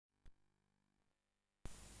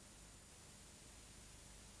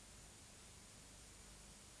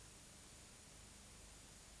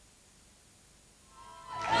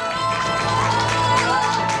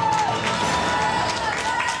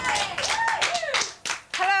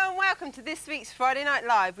welcome to this week's Friday Night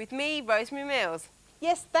Live with me, Rosemary Mills.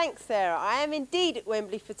 Yes, thanks, Sarah. I am indeed at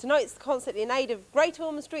Wembley for tonight's concert in aid of Great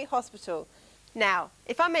Ormond Street Hospital. Now,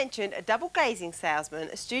 if I mentioned a double glazing salesman,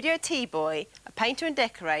 a studio tea boy, a painter and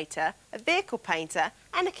decorator, a vehicle painter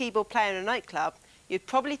and a keyboard player in a nightclub, you'd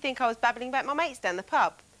probably think I was babbling about my mates down the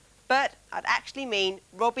pub. But I'd actually mean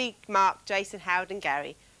Robbie, Mark, Jason, Howard and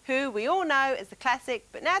Gary, who we all know as the classic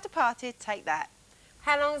but now departed Take That.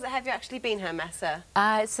 How long have you actually been here, Massa?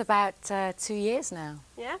 It's about 2 years now.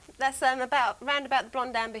 Yeah, that's round about the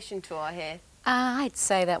Blonde Ambition tour here. I'd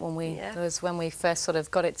say that was when we first sort of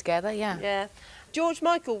got it together, yeah. Yeah. George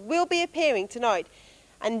Michael will be appearing tonight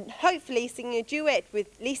and hopefully singing a duet with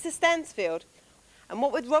Lisa Stansfield. And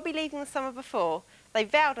what with Robbie leaving the summer before, they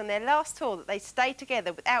vowed on their last tour that they'd stay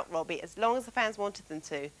together without Robbie as long as the fans wanted them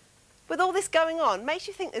to. With all this going on, makes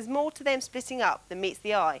you think there's more to them splitting up than meets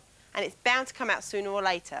the eye, and it's bound to come out sooner or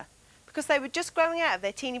later, because they were just growing out of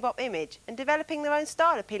their teeny bop image and developing their own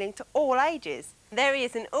style appealing to all ages. There he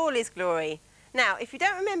is in all his glory. Now, if you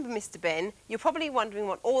don't remember Mr. Ben, you're probably wondering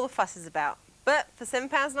what all the fuss is about. But for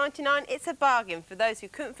 £7.99, it's a bargain for those who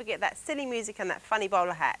couldn't forget that silly music and that funny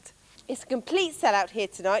bowler hat. It's a complete sellout here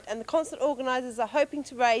tonight and the concert organisers are hoping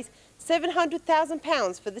to raise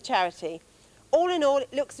 £700,000 for the charity. All in all,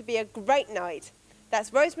 it looks to be a great night.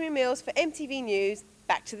 That's Rosemary Mills for MTV News.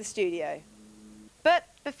 Back to the studio. But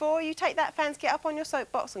before you take that fans get up on your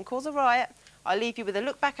soapbox and cause a riot, I'll leave you with a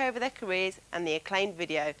look back over their careers and the acclaimed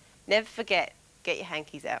video. Never forget, get your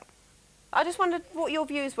hankies out. I just wondered what your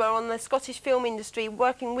views were on the Scottish film industry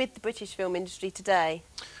working with the British film industry today.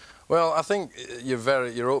 Well, I think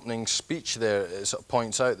your opening speech there sort of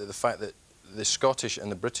points out that the fact that the Scottish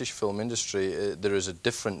and the British film industry, there is a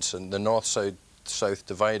difference, and the north-south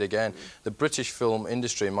divide again. The British film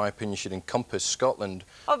industry, in my opinion, should encompass Scotland.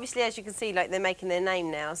 Obviously, as you can see, like, they're making their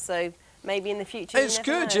name now, so maybe in the future it's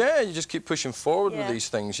good, yeah. You just keep pushing forward with these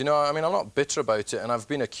things. You know, I mean, I'm not bitter about it, and I've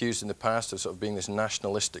been accused in the past of sort of being this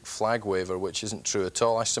nationalistic flag waver, which isn't true at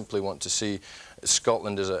all. I simply want to see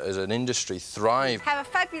Scotland as an industry thrive. Have a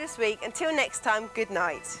fabulous week. Until next time, good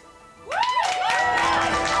night.